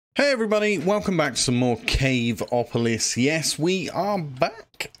Hey everybody, welcome back to some more Caveopolis. Yes, we are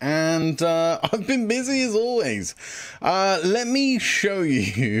back, and I've been busy as always. Let me show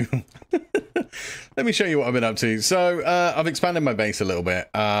you. Let me show you what I've been up to. So I've expanded my base a little bit,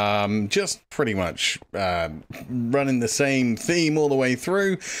 just pretty much running the same theme all the way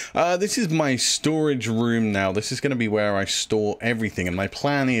through. This is my storage room now. This is going to be where I store everything, and my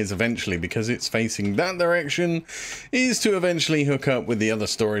plan is eventually, because it's facing that direction, is to eventually hook up with the other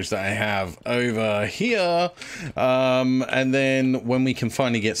storage that I have over here, and then when we can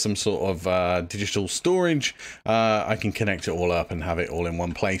finally get some sort of digital storage, I can connect it all up and have it all in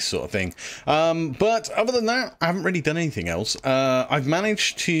one place sort of thing. But other than that, I haven't really done anything else. I've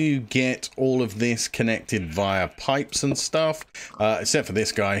managed to get all of this connected via pipes and stuff, except for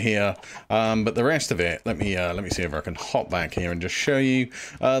this guy here. But the rest of it, let me see if I can hop back here and just show you.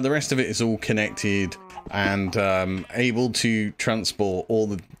 The rest of it is all connected and able to transport all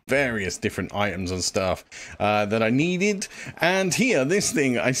the various different items and stuff that I needed. And here, this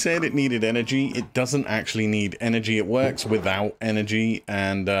thing, I said it needed energy. It doesn't actually need energy. It works without energy.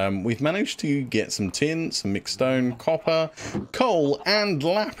 And we've managed to get some tin, some mixed stone, copper, coal, and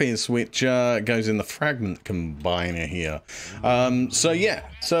lapis, which goes in the fragment combiner here. So yeah,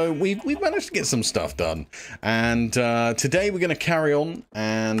 so we've managed to get some stuff done. And today we're going to carry on,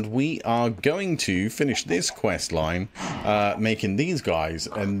 and we are going to finish this quest line, making these guys,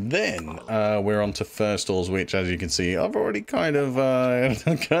 and then we're on to first ores, which, as you can see, I've already kind of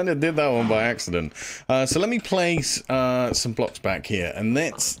did that one by accident. So let me place some blocks back here, and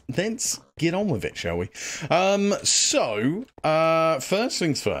let's get on with it, shall we? First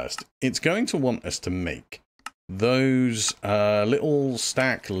things first, it's going to want us to make those little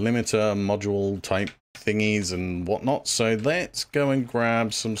stack limiter module type thingies and whatnot. So let's go and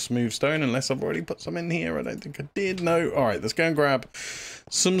grab some smooth stone, unless I've already put some in here. I don't think I did. No. All right, let's go and grab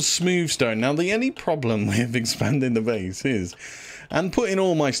some smooth stone. Now, the only problem with expanding the base is, and putting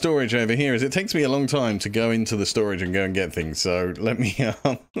all my storage over here, is it takes me a long time to go into the storage and go and get things. So let me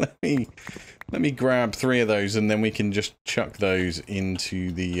grab 3 of those, and then we can just chuck those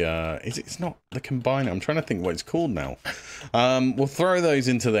into the it's not the combiner. I'm trying to think what it's called now. We'll throw those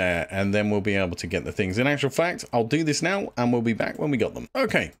into there, and then we'll be able to get the things. In actual fact, I'll do this now, and we'll be back when we got them.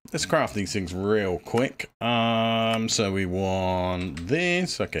 Okay, let's craft these things real quick. So we want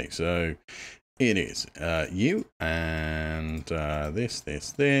this. Okay, so it is you, and this,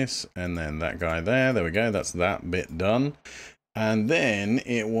 and then that guy there. There we go. That's that bit done. And then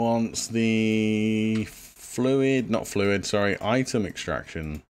it wants the item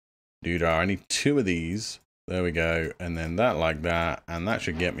extraction. Dude, I need 2 of these. There we go. And then that like that. And that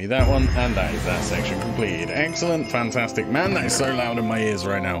should get me that one. And that is that section completed. Excellent. Fantastic. Man, that is so loud in my ears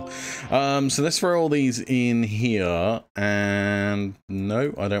right now. So let's throw all these in here. And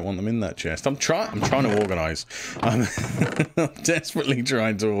no, I don't want them in that chest. I'm trying to organize. I'm desperately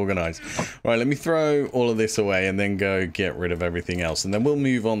trying to organize. Right, let me throw all of this away and then go get rid of everything else. And then we'll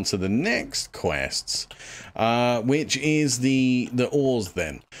move on to the next quests, which is the ores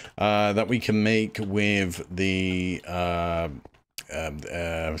then, that we can make with the I'm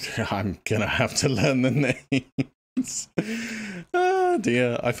gonna have to learn the names. Oh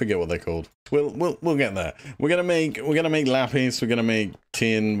dear, I forget what they're called. We'll get there. We're gonna make lapis, we're gonna make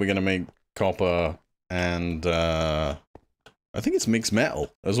tin, we're gonna make copper, and I think it's mixed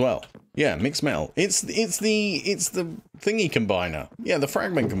metal as well. Yeah, mixed metal. It's the thingy combiner. Yeah, the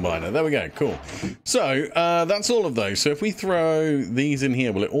fragment combiner. There we go. Cool. So that's all of those. So if we throw these in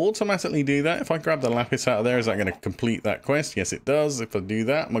here, will it automatically do that? If I grab the lapis out of there, is that going to complete that quest? Yes, it does. If I do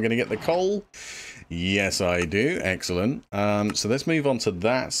that, am I going to get the coal? Yes, I do. Excellent. So let's move on to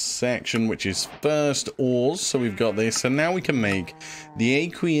that section, which is first ores. So we've got this. And now we can make the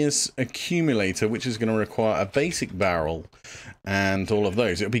aqueous accumulator, which is going to require a basic barrel and all of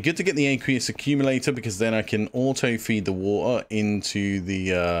those. It'll be good to get the aqueous accumulator, because then I can auto feed the water into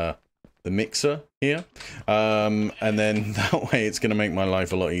the mixer here, and then that way it's going to make my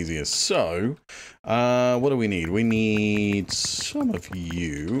life a lot easier. So what do we need? We need some of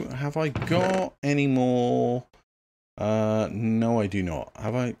you. Have I got any more? No, I do not.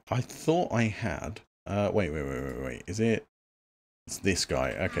 Have I thought I had. Wait, is it? It's this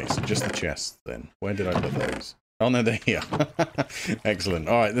guy. Okay, so just the chests then. Where did I put those? Oh no, they're here. Excellent.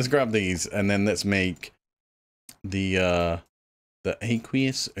 All right, let's grab these, and then let's make the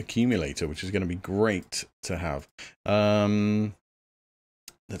aqueous accumulator, which is going to be great to have. Let's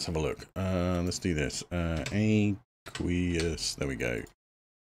have a look. Let's do this. Aqueous. There we go.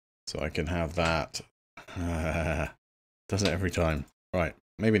 So I can have that. Does it every time. Right.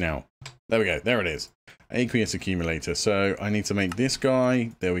 maybe now. There we go. There it is. Aqueous accumulator. So I need to make this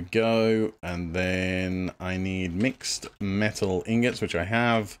guy. There we go. And then I need mixed metal ingots, which I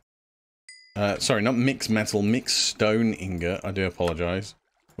have. Sorry, not mixed metal, mixed stone ingot. I do apologize.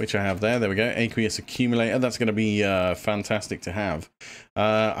 Which I have there. There we go. Aqueous accumulator. That's going to be fantastic to have.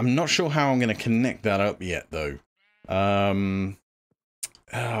 I'm not sure how I'm going to connect that up yet, though.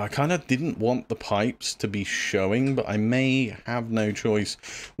 I kind of didn't want the pipes to be showing, but I may have no choice.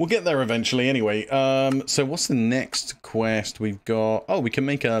 We'll get there eventually anyway. So what's the next quest we've got? Oh, we can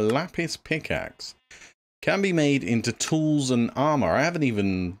make a lapis pickaxe. Can be made into tools and armor. I haven't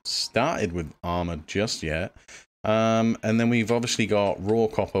even started with armor just yet. And then we've obviously got raw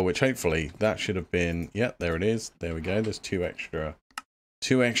copper, which hopefully that should have been... Yep, there it is. There we go. There's two extra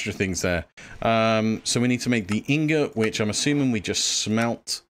things there. So we need to make the ingot, which I'm assuming we just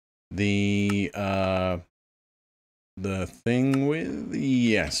smelt the thing with.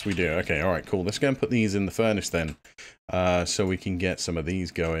 Yes, we do. Okay, all right, cool. Let's go and put these in the furnace then, so we can get some of these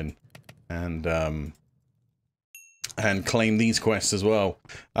going and claim these quests as well.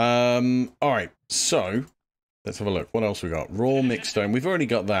 All right, so let's have a look. What else we got? Raw mixed stone. We've already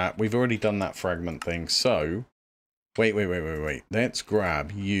got that. We've already done that fragment thing. So. Wait. Let's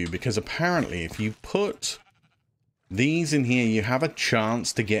grab you, because apparently if you put these in here, you have a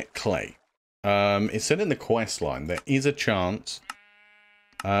chance to get clay. It said in the quest line there is a chance,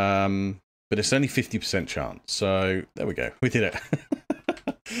 but it's only 50% chance. So there we go. We did it.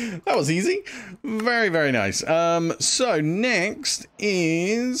 That was easy. Very, very nice. So next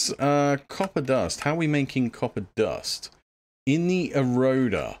is copper dust. How are we making copper dust? In the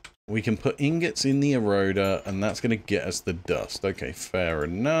eroder. We can put ingots in the eroder, and that's going to get us the dust. Okay, fair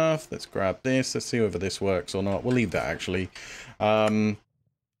enough. Let's grab this. Let's see whether this works or not. We'll leave that, actually.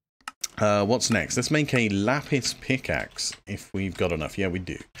 What's next? Let's make a lapis pickaxe, if we've got enough. Yeah, we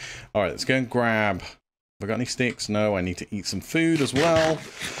do. All right, let's go and grab... Have I got any sticks? No, I need to eat some food as well.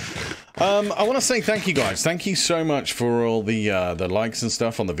 I want to say thank you guys. Thank you so much for all the likes and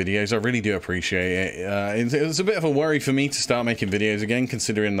stuff on the videos. I really do appreciate it. It was a bit of a worry for me to start making videos again,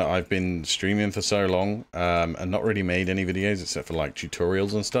 considering that I've been streaming for so long and not really made any videos except for like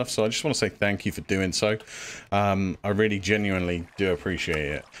tutorials and stuff. So I just want to say thank you for doing so. I really genuinely do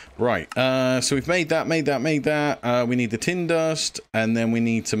appreciate it. Right. So we've made that. We need the tin dust, and then we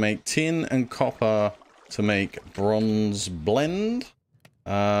need to make tin and copper to make bronze blend.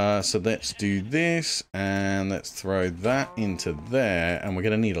 So let's do this, and let's throw that into there, and we're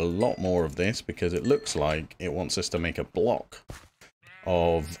going to need a lot more of this because it looks like it wants us to make a block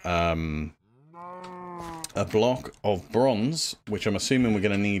of bronze, which I'm assuming we're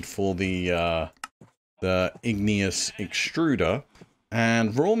going to need for the igneous extruder.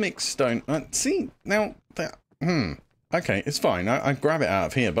 And raw mixed stone. See now that okay, it's fine. I grab it out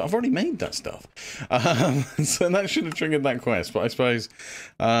of here, but I've already made that stuff. So that should have triggered that quest, but I suppose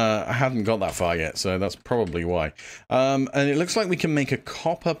I haven't got that far yet, so that's probably why. And it looks like we can make a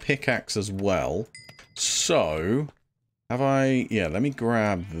copper pickaxe as well. So, have I... Yeah, let me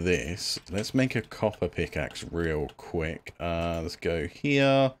grab this. Let's make a copper pickaxe real quick. Let's go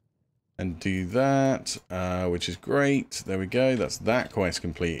here and do that, which is great. There we go. That's that quest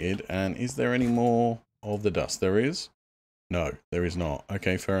completed. And is there any more of the dust? There is. No, there is not.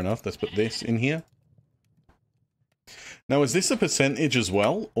 Okay, fair enough. Let's put this in here. Now, is this a percentage as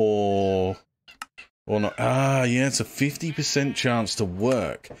well, or not? Ah, yeah, it's a 50% chance to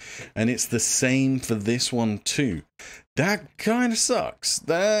work, and it's the same for this one too. That kind of sucks.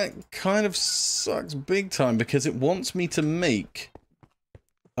 That kind of sucks big time, because it wants me to make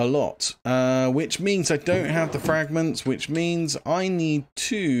a lot, which means I don't have the fragments, which means I need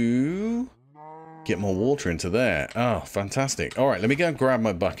to get more water into there. Oh, fantastic. All right, let me go and grab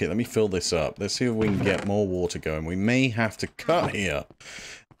my bucket. Let me fill this up. Let's see if we can get more water going. We may have to cut here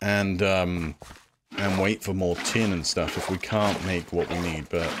and wait for more tin and stuff if we can't make what we need.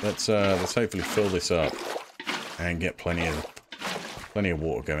 But let's hopefully fill this up and get plenty of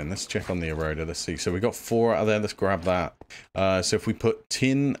water going. Let's check on the eroder. Let's see. So we got 4 out of there. Let's grab that. So if we put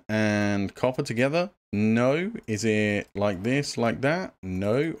tin and copper together, no. Is it like this, like that?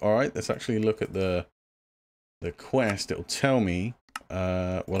 No. All right. Let's actually look at the quest. It'll tell me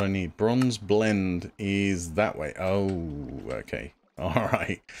what I need. Bronze blend is that way. Oh, okay. All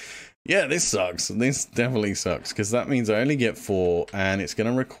right. Yeah, this sucks. This definitely sucks, because that means I only get 4, and it's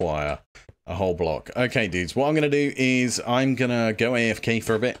going to require a whole block. Okay, dudes, what I'm going to do is I'm going to go AFK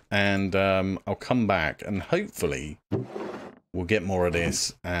for a bit, and I'll come back, and hopefully we'll get more of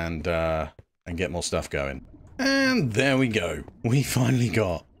this and get more stuff going. And there we go. We finally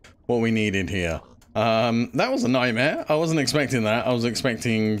got what we needed here. That was a nightmare. I wasn't expecting that. I was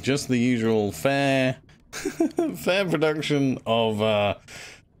expecting just the usual fair production of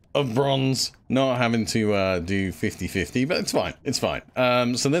bronze, not having to do 50-50, but it's fine. It's fine.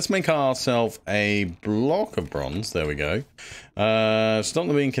 So let's make ourselves a block of bronze. There we go. Stomp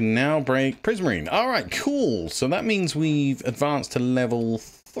the Bean can now break prismarine. All right, cool. So that means we've advanced to level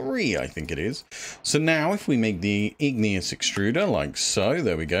 3, I think it is. So now if we make the igneous extruder like so,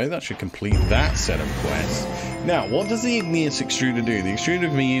 there we go. That should complete that set of quests. Now, what does the igneous extruder do? The extruder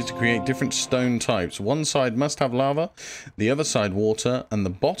can be used to create different stone types. One side must have lava, the other side water, and the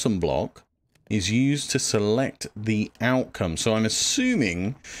bottom block is used to select the outcome. So I'm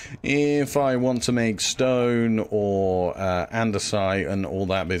assuming if I want to make stone or andesite and all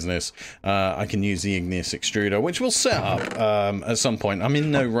that business, I can use the igneous extruder, which we'll set up at some point. I'm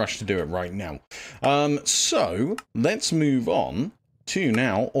in no rush to do it right now. So let's move on to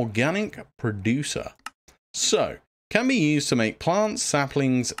now organic producer. So, can be used to make plants,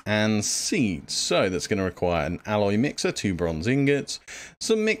 saplings, and seeds. So, that's going to require an alloy mixer, 2 bronze ingots,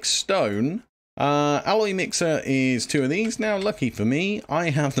 some mixed stone. Alloy mixer is 2 of these. Now, lucky for me,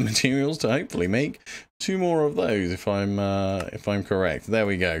 I have the materials to hopefully make 2 more of those if I'm correct. There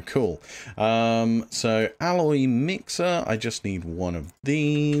we go. Cool. So alloy mixer, I just need 1 of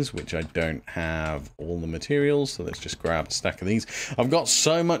these, which I don't have all the materials. So let's just grab a stack of these. I've got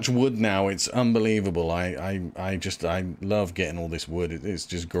so much wood now, it's unbelievable. I love getting all this wood. It's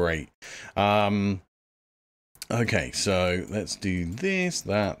just great. Okay, so let's do this,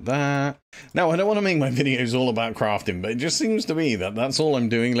 that. Now, I don't want to make my videos all about crafting, but it just seems to be that that's all I'm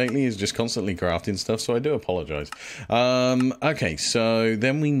doing lately is just constantly crafting stuff, so I do apologize. Okay, so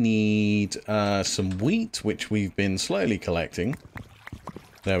then we need some wheat, which we've been slowly collecting.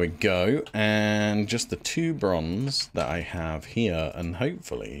 There we go, and just the 2 bronze that I have here, and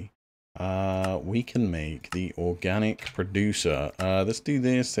hopefully we can make the organic producer. Let's do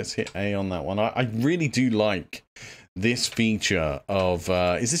this. Let's hit A on that one. I really do like this feature of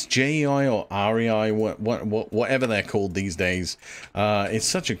is this JEI or REI, whatever they're called these days. It's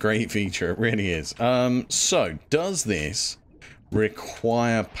such a great feature. It really is. So does this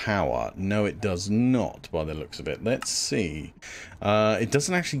require power? No, it does not, by the looks of it. Let's see. It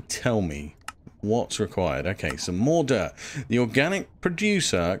doesn't actually tell me what's required. Okay, so more dirt. The organic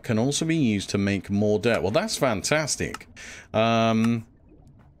producer can also be used to make more dirt. Well, that's fantastic.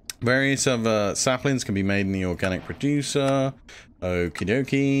 Various other saplings can be made in the organic producer. Okie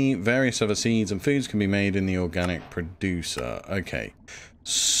dokie. Various other seeds and foods can be made in the organic producer. Okay,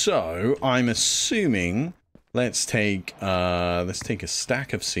 so I'm assuming let's take a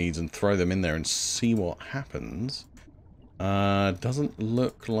stack of seeds and throw them in there and see what happens. Doesn't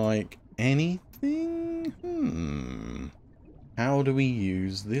look like anything. How do we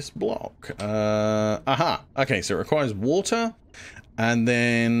use this block? Aha. Okay, so it requires water, and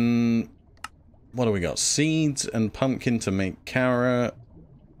then what do we got? Seeds and pumpkin to make carrot.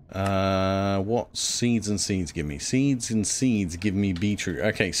 What seeds and seeds give me? Seeds and seeds give me beetroot.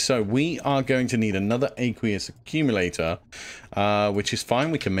 Okay, so we are going to need another aqueous accumulator, which is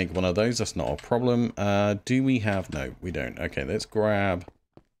fine. We can make 1 of those. That's not a problem. Do we have? No, we don't. Okay, let's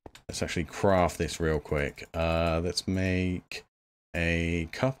actually craft this real quick. Let's make a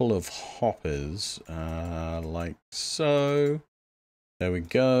couple of hoppers, like so. There we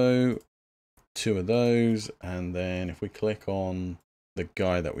go. 2 of those, and then if we click on the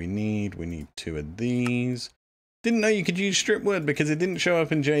guy that we need 2 of these. Didn't know you could use strip wood because it didn't show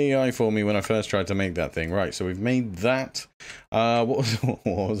up in JEI for me when I first tried to make that thing. Right, so we've made that. What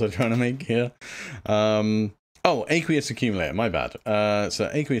was I trying to make here? Oh, aqueous accumulator, my bad. So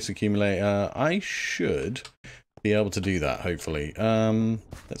aqueous accumulator, I should be able to do that, hopefully.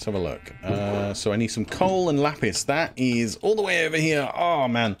 Let's have a look. So I need some coal and lapis. That is all the way over here. Oh,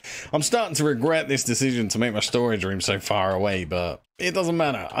 man. I'm starting to regret this decision to make my storage room so far away, but it doesn't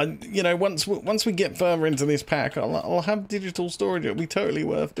matter. You know, once we get further into this pack, I'll have digital storage. It'll be totally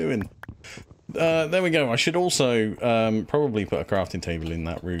worth doing. There we go. I should also probably put a crafting table in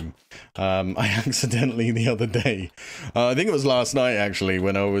that room. I accidentally the other day, I think it was last night actually,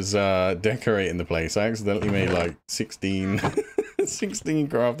 when I was decorating the place, I accidentally made like 16 16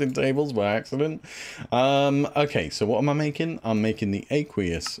 crafting tables by accident. Okay, so what am I making? I'm making the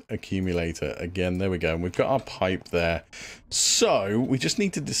aqueous accumulator again. There we go. And we've got our pipe there. So we just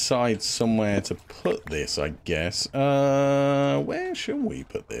need to decide somewhere to put this, I guess. Where should we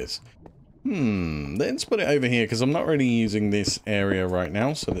put this? Let's put it over here because I'm not really using this area right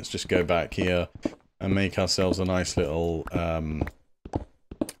now. So let's just go back here and make ourselves a nice little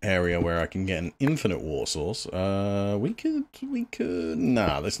area where I can get an infinite water source. We could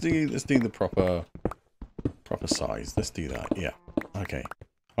nah, let's do the proper proper size. Let's do that. Yeah. Okay.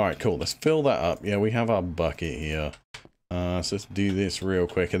 All right, cool. Let's fill that up. Yeah, we have our bucket here. So let's do this real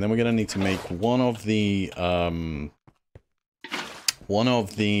quick, and then we're gonna need to make one of the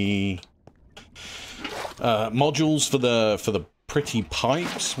modules for the pretty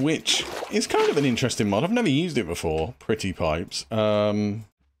pipes, which is kind of an interesting mod. I've never used it before. Pretty pipes. I'd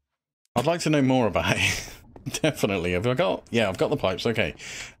like to know more about it. Definitely. Have I got? Yeah, I've got the pipes. Okay.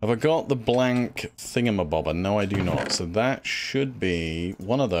 Have I got the blank thingamabobber? No, I do not. So that should be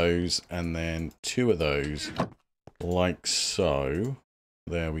one of those, and then two of those. Like so.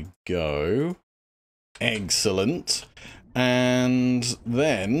 There we go. Excellent. And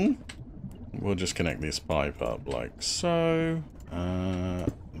then we'll just connect this pipe up like so.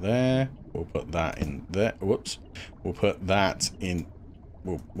 There. We'll put that in there. Whoops. We'll put that in.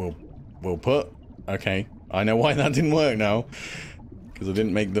 We'll put. Okay. I know why that didn't work now. Because I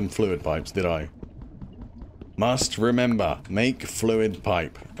didn't make them fluid pipes, did I? Must remember. Make fluid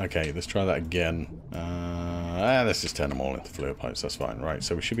pipe. Okay, let's try that again. Let's just turn them all into fluid pipes. That's fine. Right,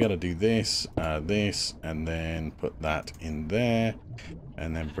 so we should be able to do this, this, and then put that in there.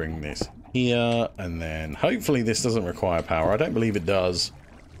 And then bring this here. And then hopefully this doesn't require power. I don't believe it does.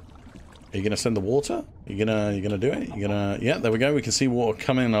 Are you going to send the water? You gonna do it? Yeah, there we go. We can see water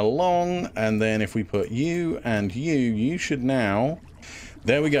coming along. And then if we put you and you should now...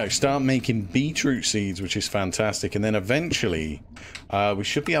 There we go. Start making beetroot seeds, which is fantastic. And then eventually, we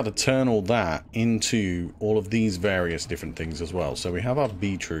should be able to turn all that into all of these various different things as well. So we have our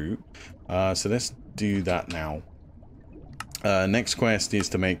beetroot. So let's do that now. Next quest is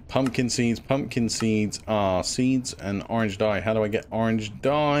to make pumpkin seeds. Pumpkin seeds are seeds and orange dye. How do I get orange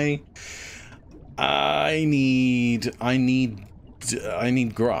dye? I need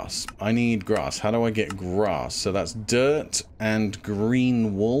grass. I need grass. How do I get grass? So that's dirt and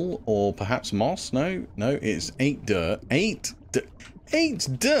green wool, or perhaps moss. No, it's 8 dirt. 8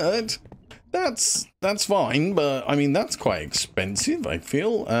 dirt. That's fine, but I mean that's quite expensive. I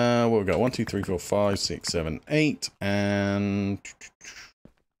feel. We'll go 1, 2, 3, 4, 5, 6, 7, 8, and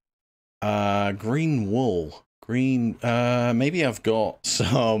green wool. Green. Maybe I've got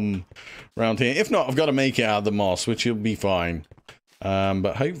some around here. If not, I've got to make it out of the moss, which will be fine.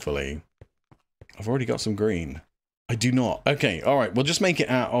 But hopefully, I've already got some green. I do not. Okay, all right. We'll just make it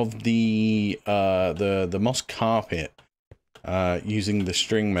out of the moss carpet using the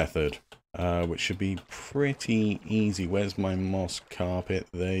string method, which should be pretty easy. Where's my moss carpet?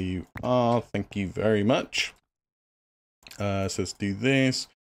 There you are. Thank you very much. So let's do this.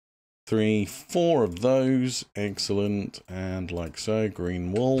 3, 4 of those. Excellent. And like so,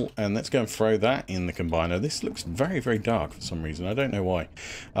 green wool. And let's go and throw that in the combiner. This looks very, very dark for some reason. I don't know why.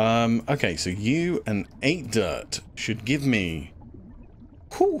 Okay, so you and 8 dirt should give me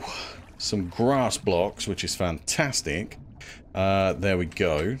some grass blocks, which is fantastic. There we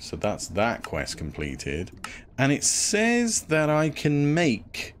go. So that's that quest completed. And it says that I can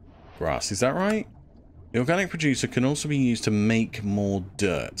make grass. Is that right? The organic producer can also be used to make more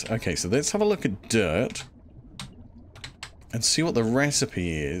dirt. Okay, so let's have a look at dirt and see what the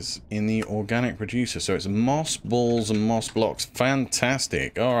recipe is in the organic producer. So it's moss balls and moss blocks.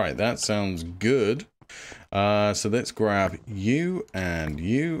 Fantastic. All right, that sounds good. So let's grab you and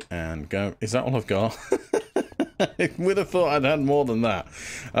go. Is that all I've got? I would have thought I'd had more than that.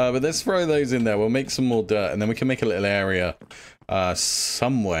 But let's throw those in there. We'll make some more dirt, and then we can make a little area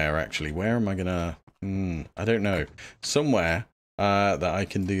somewhere, actually. Where am I going to... I don't know. Somewhere that I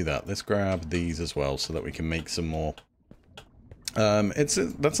can do that. Let's grab these as well so that we can make some more.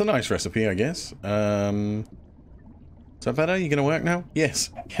 That's a nice recipe, I guess. Is that better? You going to work now?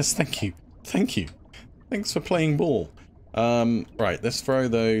 Yes. Yes, thank you. Thank you. Thanks for playing ball. Right, let's throw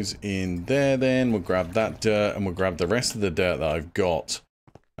those in there then. We'll grab that dirt and we'll grab the rest of the dirt that I've got.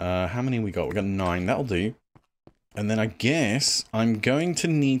 How many we got? We got 9. That'll do. And then I guess I'm going to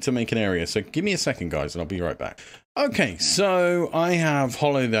need to make an area. So give me a second, guys, and I'll be right back. Okay, so I have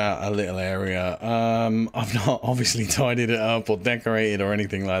hollowed out a little area. I've not obviously tidied it up or decorated or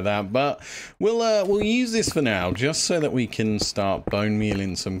anything like that, but we'll use this for now, just so that we can start bone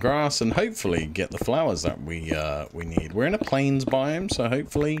mealing some grass and hopefully get the flowers that we need. We're in a plains biome, so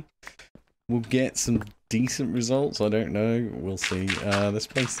hopefully we'll get some decent results. I don't know. We'll see. Let's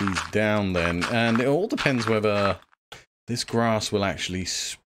place these down then. And it all depends whether this grass will actually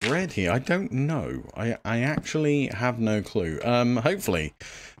spread here. I don't know. I actually have no clue. Hopefully,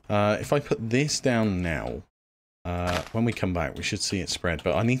 if I put this down now, When we come back, we should see it spread.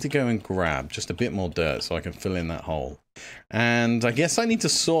 But I need to go and grab just a bit more dirt so I can fill in that hole. And I guess I need to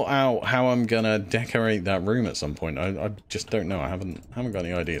sort out how I'm going to decorate that room at some point. I just don't know. I haven't got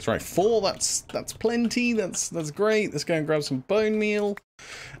any ideas. Right, 4, that's plenty. That's great. Let's go and grab some bone meal.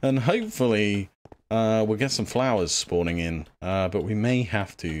 And hopefully we'll get some flowers spawning in. But we may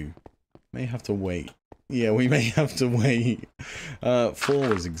have to wait. Yeah, we may have to wait. 4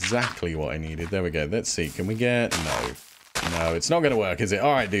 was exactly what I needed. There we go. Let's see. Can we get... No, it's not going to work, is it?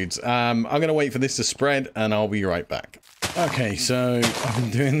 All right, dudes. I'm going to wait for this to spread, and I'll be right back. Okay, so I've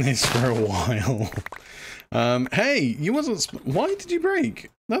been doing this for a while. Hey, you wasn't... Why did you break?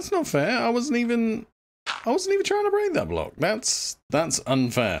 That's not fair. I wasn't even trying to break that block. That's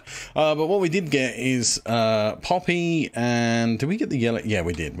unfair. But what we did get is poppy, and did we get the yellow? Yeah,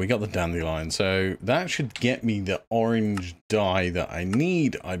 we did. We got the dandelion. So that should get me the orange dye that I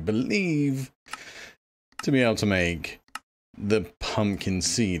need, I believe, to be able to make the pumpkin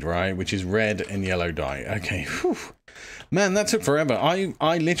seed, right? Which is red and yellow dye. Okay. Whew. Man, that took forever.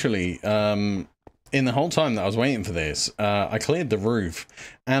 I literally... in the whole time that I was waiting for this, I cleared the roof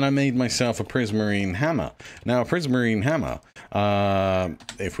and I made myself a prismarine hammer. Now, a prismarine hammer,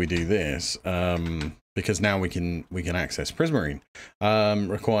 if we do this, because now we can access prismarine,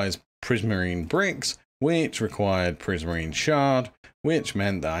 requires prismarine bricks, which required prismarine shard, which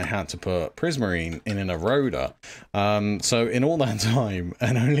meant that I had to put prismarine in an eroder. So in all that time,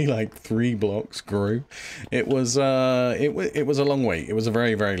 and only like 3 blocks grew, it was a long wait. It was a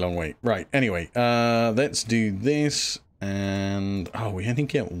very, very long wait. Right, anyway, let's do this, and oh, we only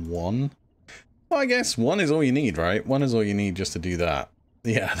get 1? Well, I guess 1 is all you need, right? 1 is all you need just to do that.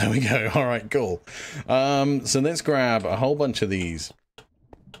 Yeah, there we go. All right, cool. So let's grab a whole bunch of these.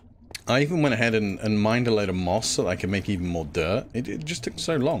 I even went ahead and mined a load of moss so that I could make even more dirt. It just took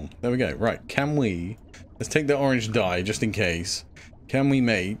so long. There we go. Right, let's take the orange dye just in case. Can we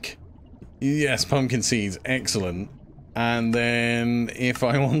make... Yes, pumpkin seeds. Excellent. And then if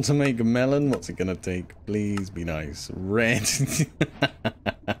I want to make a melon, what's it going to take? Please be nice. Red.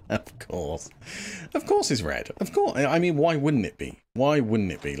 Of course. Of course it's red. Of course. I mean, why wouldn't it be? Why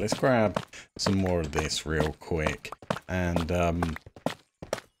wouldn't it be? Let's grab some more of this real quick. And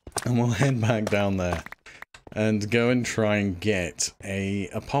we'll head back down there and go and try and get a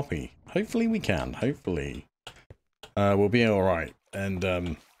poppy. Hopefully we can. Hopefully we'll be all right and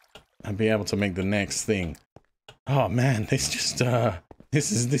be able to make the next thing. Oh man, this just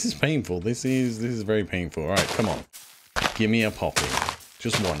this is painful. This is very painful. All right, come on, give me a poppy,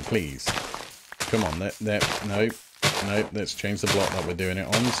 just 1, please. Come on, nope. Let's change the block that we're doing it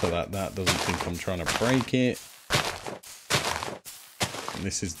on so that doesn't think I'm trying to break it.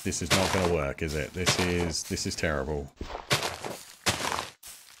 This is not going to work, is it? This is terrible.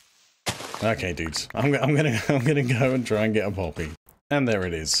 Okay, dudes, I'm gonna go and try and get a poppy, and there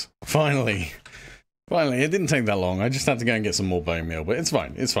it is. Finally, it didn't take that long. I just had to go and get some more bone meal, but it's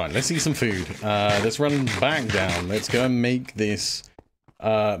fine. It's fine. Let's eat some food. Let's run back down. Let's go and make this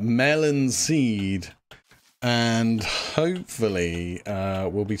melon seed, and hopefully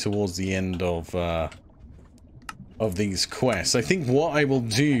we'll be towards the end of these quests. I think what I will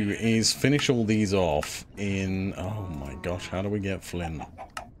do is finish all these off in... Oh my gosh, how do we get Flynn?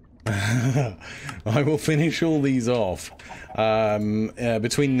 I will finish all these off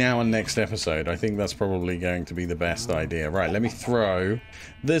between now and next episode. I think that's probably going to be the best idea. Right, let me throw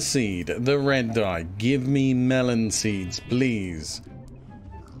the seed, the red dye. Give me melon seeds, please.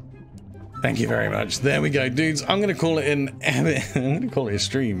 Thank you very much. There we go, dudes. I'm going to call it I'm going to call it a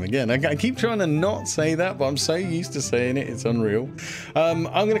stream again. I keep trying to not say that, but I'm so used to saying it. It's unreal. I'm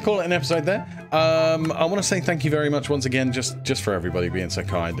going to call it an episode there. I want to say thank you very much once again, just for everybody being so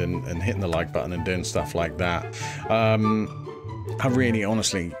kind and hitting the like button and doing stuff like that. I really,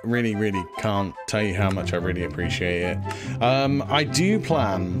 honestly, really can't tell you how much I really appreciate it. I do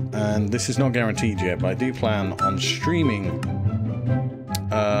plan, and this is not guaranteed yet, but I do plan on streaming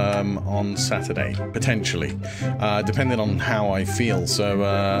on Saturday, potentially, depending on how I feel. So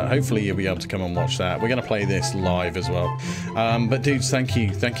hopefully you'll be able to come and watch that. We're going to play this live as well. But dudes, thank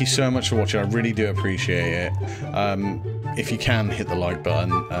you so much for watching. I really do appreciate it. If you can, hit the like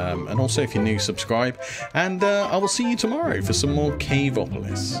button, and also if you're new, subscribe, and I will see you tomorrow for some more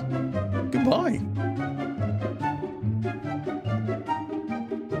Caveopolis. Goodbye.